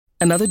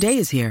Another day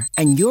is here,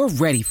 and you're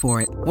ready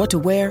for it. What to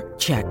wear?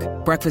 Check.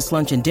 Breakfast,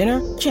 lunch, and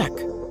dinner? Check.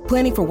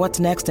 Planning for what's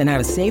next and how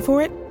to save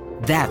for it?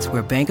 That's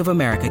where Bank of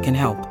America can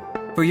help.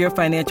 For your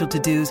financial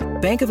to-dos,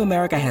 Bank of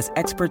America has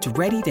experts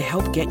ready to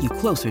help get you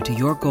closer to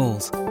your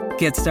goals.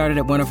 Get started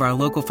at one of our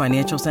local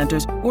financial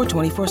centers or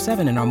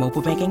 24/7 in our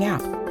mobile banking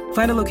app.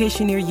 Find a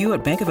location near you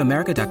at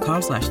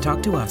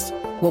bankofamerica.com/talktous.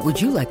 What would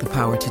you like the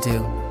power to do?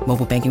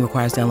 Mobile banking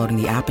requires downloading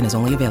the app and is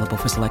only available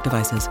for select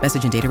devices.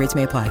 Message and data rates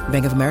may apply.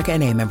 Bank of America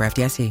N.A., member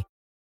FDIC.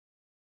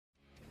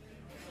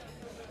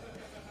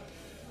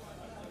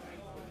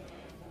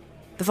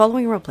 The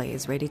following roleplay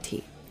is rated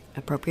T,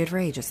 appropriate for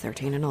ages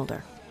 13 and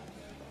older.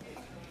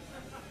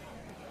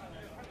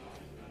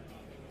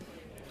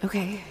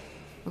 Okay,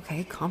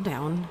 calm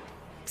down.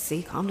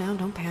 Calm down,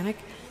 don't panic.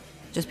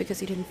 Just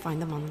because you didn't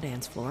find them on the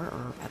dance floor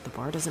or at the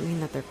bar doesn't mean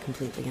that they're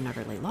completely and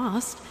utterly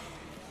lost.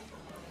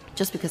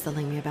 Just because the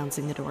lamia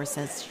bouncing the door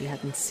says she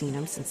hadn't seen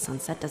them since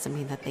sunset doesn't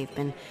mean that they've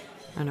been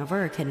run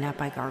over or kidnapped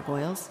by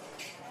gargoyles.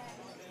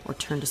 Or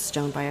turned to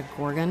stone by a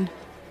gorgon.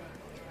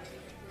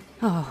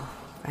 Oh,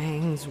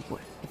 fangs.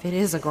 If it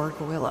is a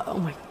gargoyle, oh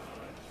my...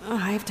 Oh,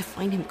 I have to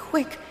find him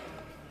quick.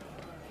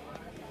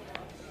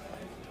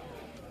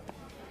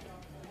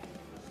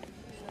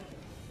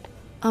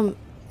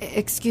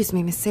 Excuse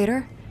me, Miss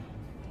Sater?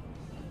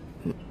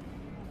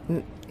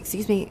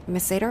 Excuse me,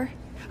 Miss Sater?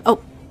 Oh,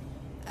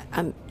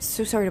 I'm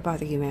so sorry to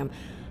bother you, ma'am.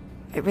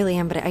 I really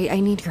am, but I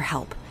need your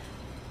help.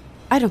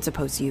 I don't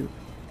suppose you've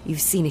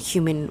seen a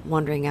human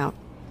wandering out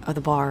of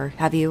the bar,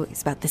 have you?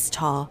 He's about this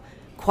tall,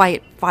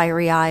 quiet,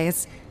 fiery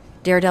eyes,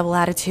 daredevil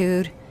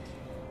attitude.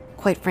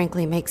 Quite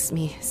frankly, makes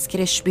me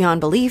skittish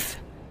beyond belief.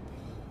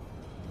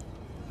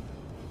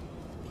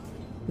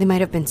 They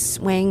might have been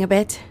swaying a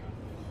bit.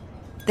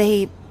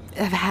 They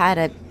have had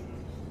a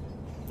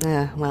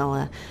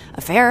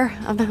fair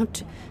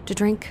amount to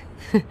drink.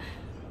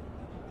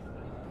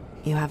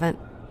 You haven't?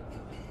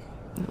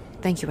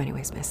 Thank you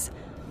anyways, miss.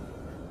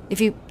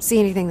 If you see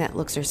anything that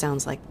looks or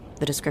sounds like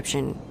the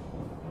description,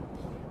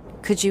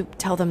 could you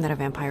tell them that a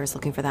vampire is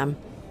looking for them?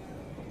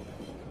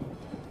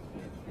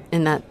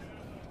 And that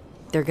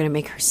they're gonna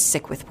make her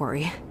sick with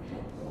worry.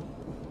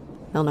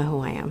 They'll know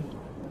who I am.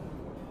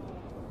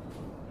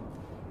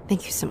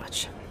 Thank you so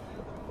much.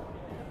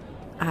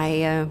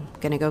 I'm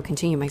gonna go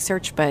continue my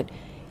search, but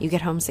you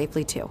get home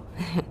safely too.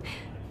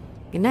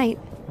 Good night.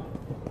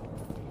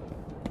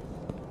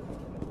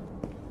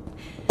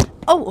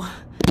 Oh,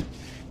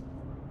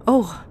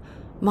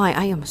 my,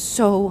 I am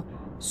so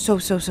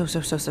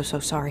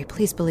sorry.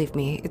 Please believe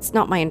me. It's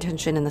not my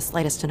intention in the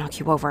slightest to knock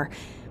you over.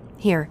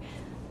 Here,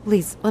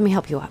 please, let me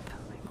help you up.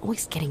 I'm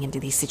always getting into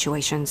these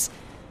situations.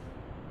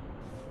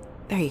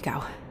 There you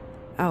go.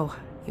 Oh,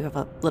 you have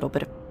a little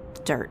bit of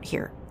dirt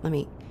here. Let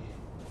me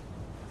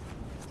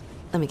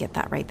get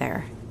that right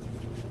there.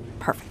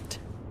 Perfect.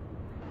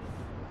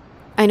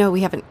 I know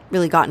we haven't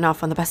really gotten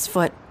off on the best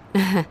foot,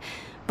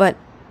 but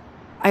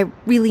I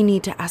really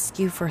need to ask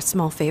you for a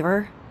small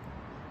favor.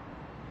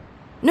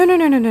 No. You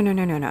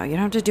don't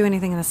have to do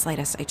anything in the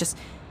slightest. I just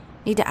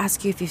need to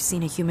ask you if you've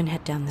seen a human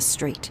head down the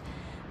street.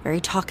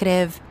 Very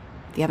talkative.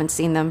 If you haven't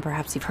seen them,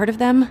 perhaps you've heard of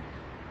them.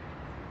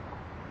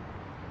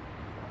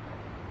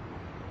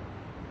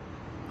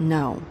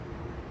 No,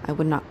 I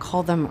would not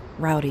call them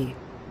rowdy.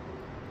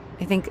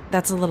 I think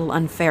that's a little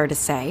unfair to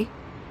say.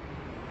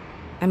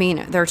 I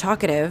mean, they're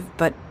talkative,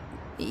 but,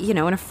 in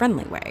a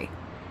friendly way.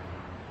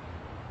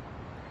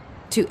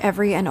 To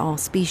every and all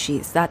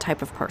species, that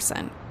type of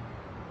person.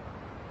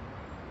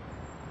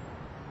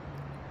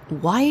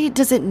 Why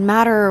does it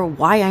matter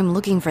why I'm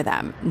looking for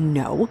them?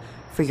 No,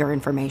 for your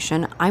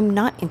information, I'm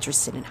not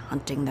interested in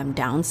hunting them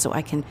down so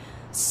I can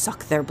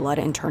suck their blood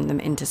and turn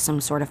them into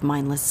some sort of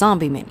mindless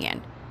zombie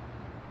minion.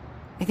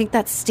 I think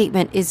that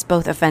statement is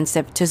both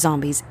offensive to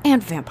zombies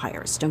and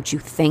vampires, don't you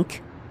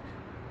think?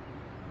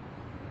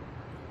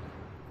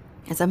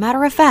 As a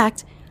matter of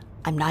fact,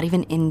 I'm not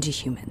even into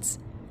humans.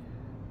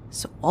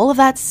 So all of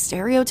that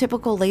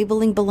stereotypical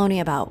labeling baloney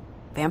about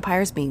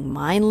vampires being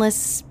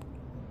mindless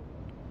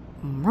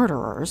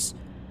murderers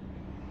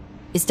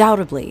is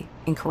doubtably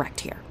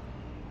incorrect here.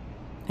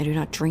 I do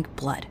not drink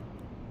blood.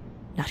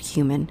 Not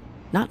human,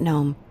 not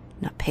gnome,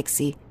 not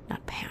pixie,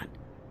 not pan.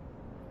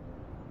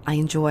 I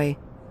enjoy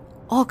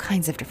all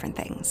kinds of different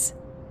things,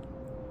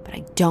 but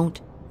I don't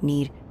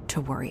need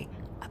to worry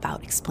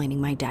about explaining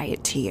my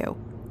diet to you.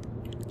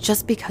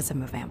 Just because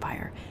I'm a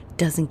vampire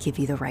doesn't give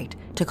you the right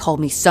to call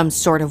me some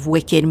sort of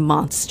wicked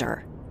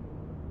monster.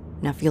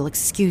 Now, if you'll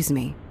excuse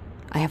me,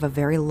 I have a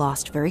very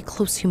lost, very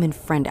close human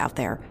friend out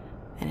there,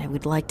 and I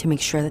would like to make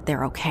sure that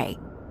they're okay.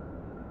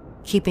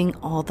 Keeping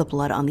all the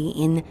blood on the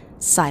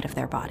inside of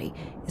their body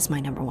is my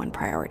number one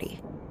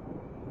priority.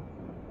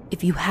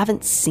 If you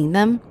haven't seen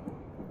them,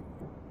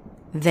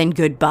 then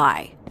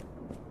goodbye.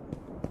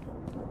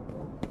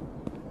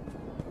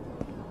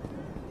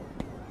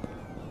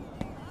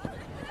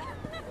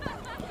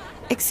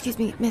 Excuse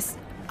me, miss.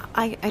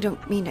 I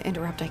don't mean to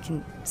interrupt. I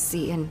can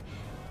see and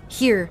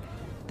hear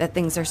that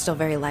things are still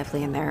very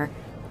lively in there.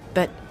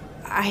 But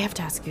I have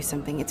to ask you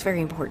something. It's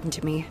very important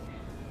to me.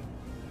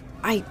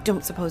 I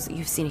don't suppose that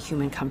you've seen a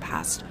human come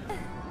past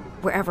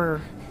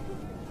wherever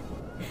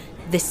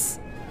this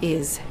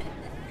is,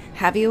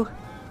 have you?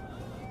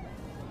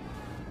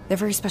 They're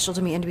very special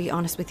to me, and to be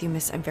honest with you,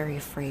 miss, I'm very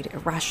afraid,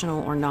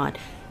 irrational or not,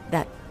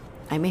 that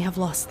I may have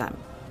lost them.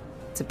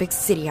 It's a big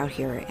city out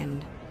here,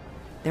 and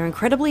they're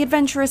incredibly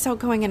adventurous,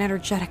 outgoing, and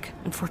energetic,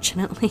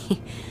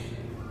 unfortunately.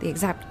 The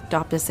exact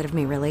opposite of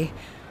me, really.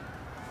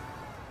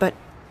 But...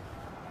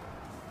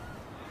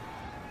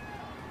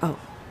 oh.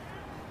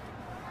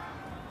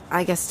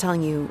 I guess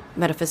telling you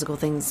metaphysical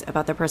things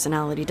about their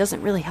personality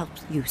doesn't really help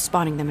you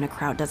spotting them in a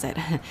crowd, does it?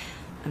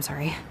 I'm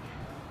sorry.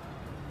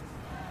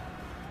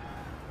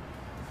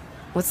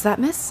 What's that,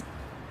 miss?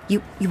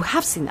 You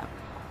have seen them.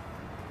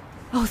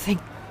 Oh,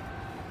 thank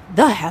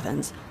the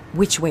heavens.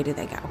 Which way did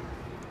they go?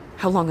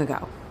 How long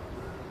ago?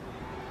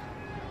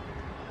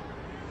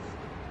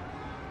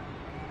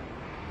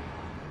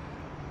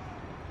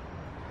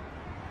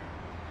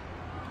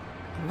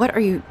 What are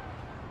you...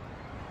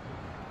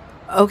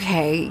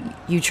 Okay,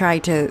 you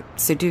tried to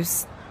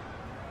seduce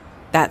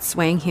that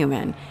swaying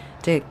human,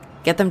 to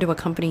get them to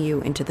accompany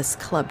you into this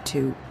club,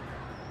 to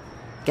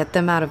get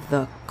them out of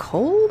the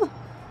cold?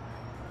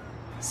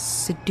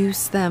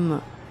 Seduce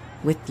them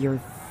with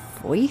your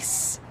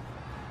voice?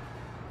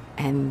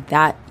 And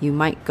that you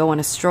might go on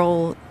a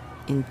stroll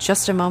in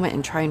just a moment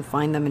and try and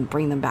find them and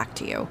bring them back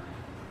to you.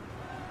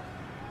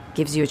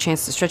 Gives you a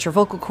chance to stretch your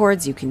vocal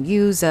cords. You can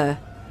use a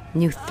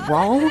new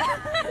thrall.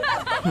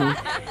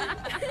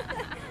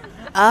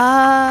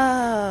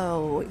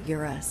 Oh,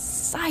 you're a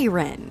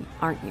siren,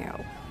 aren't you?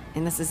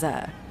 And this is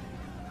a...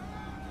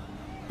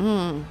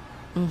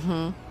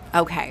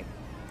 Okay,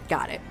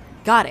 got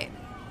it.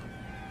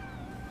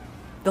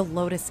 The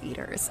Lotus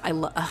Eaters. I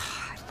love that.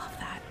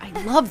 I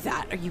love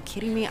that. Are you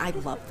kidding me? I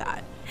love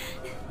that.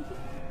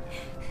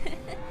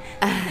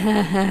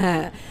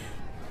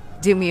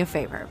 Do me a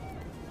favor.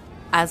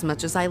 As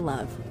much as I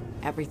love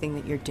everything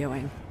that you're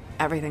doing,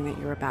 everything that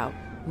you're about,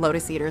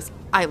 Lotus Eaters,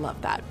 I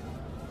love that.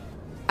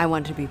 I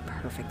want to be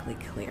perfectly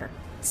clear.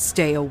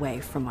 Stay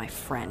away from my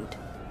friend.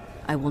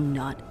 I will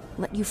not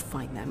let you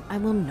find them. I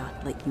will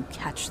not let you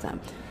catch them.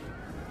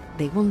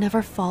 They will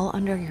never fall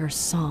under your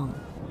song.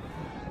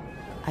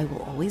 I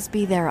will always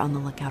be there on the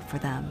lookout for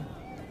them.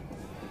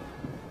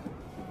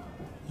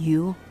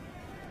 You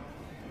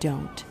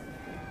don't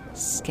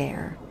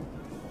scare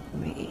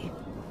me.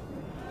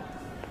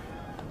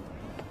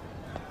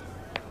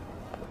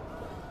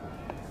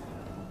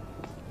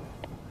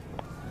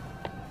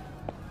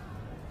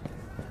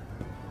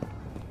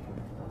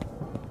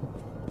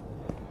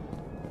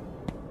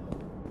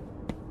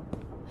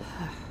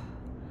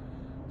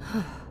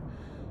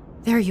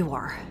 There you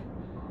are.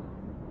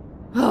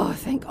 Oh,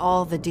 thank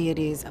all the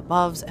deities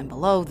above and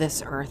below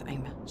this earth.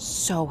 I'm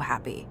so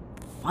happy.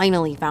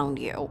 Finally found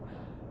you.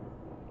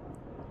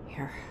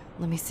 Here,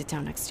 let me sit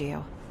down next to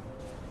you.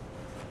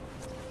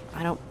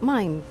 I don't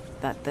mind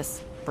that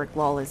this brick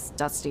wall is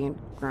dusty and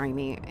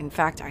grimy. In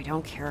fact, I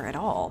don't care at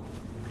all.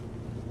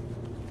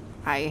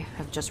 I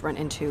have just run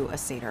into a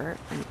satyr,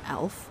 an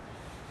elf,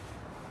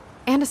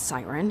 and a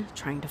siren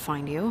trying to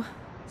find you.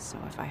 So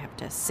if I have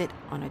to sit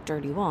on a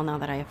dirty wall now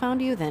that I have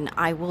found you, then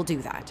I will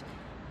do that.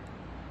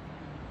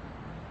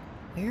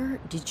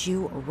 Where did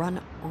you run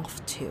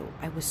off to?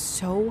 I was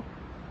so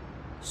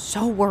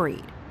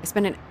worried. I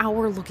spent an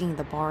hour looking at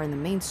the bar in the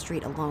main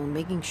street alone,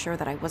 making sure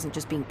that I wasn't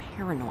just being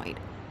paranoid.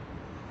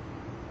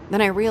 Then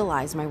I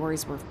realized my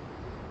worries were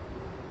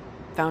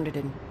founded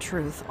in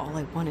truth. All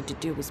I wanted to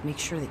do was make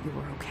sure that you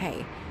were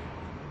okay.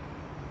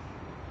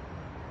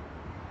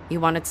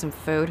 You wanted some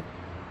food?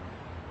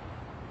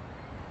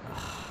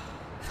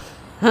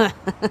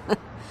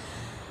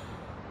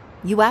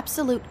 You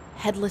absolute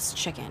headless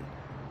chicken.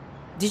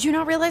 Did you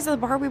not realize that the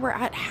bar we were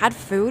at had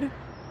food?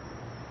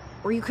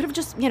 Or you could have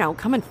just,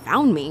 come and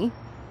found me.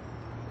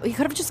 Or you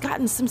could have just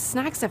gotten some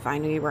snacks if I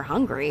knew you were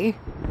hungry.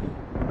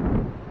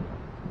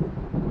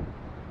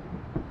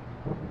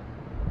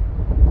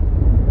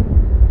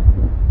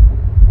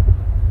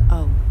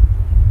 Oh.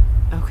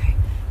 Okay.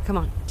 Come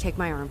on, take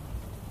my arm.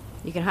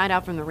 You can hide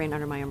out from the rain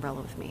under my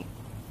umbrella with me.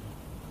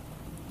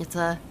 It's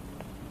a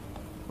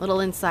little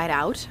inside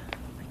out.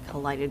 I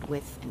collided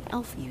with an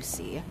elf, you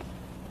see.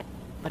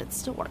 But it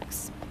still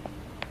works.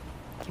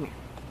 Come here.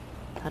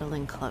 Huddle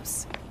in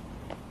close.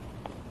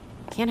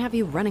 Can't have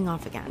you running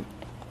off again.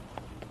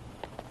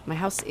 My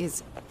house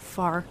is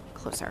far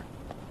closer.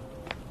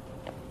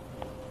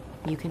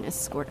 You can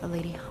escort a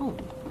lady home.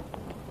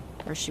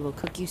 Or she will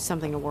cook you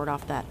something to ward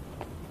off that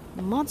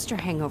monster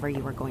hangover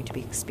you are going to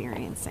be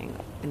experiencing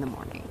in the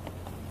morning.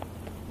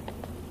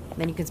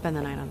 Then you can spend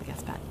the night on the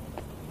guest bed.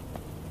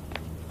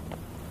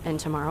 And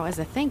tomorrow, as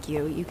a thank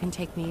you, you can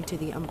take me to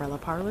the umbrella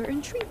parlor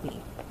and treat me.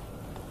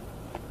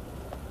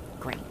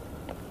 Great.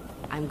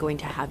 I'm going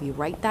to have you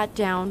write that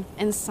down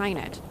and sign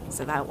it.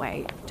 So that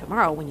way,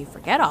 tomorrow when you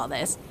forget all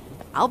this,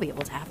 I'll be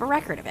able to have a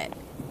record of it.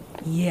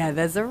 Yeah,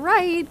 that's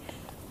right.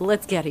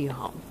 Let's get you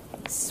home.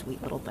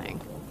 Sweet little thing.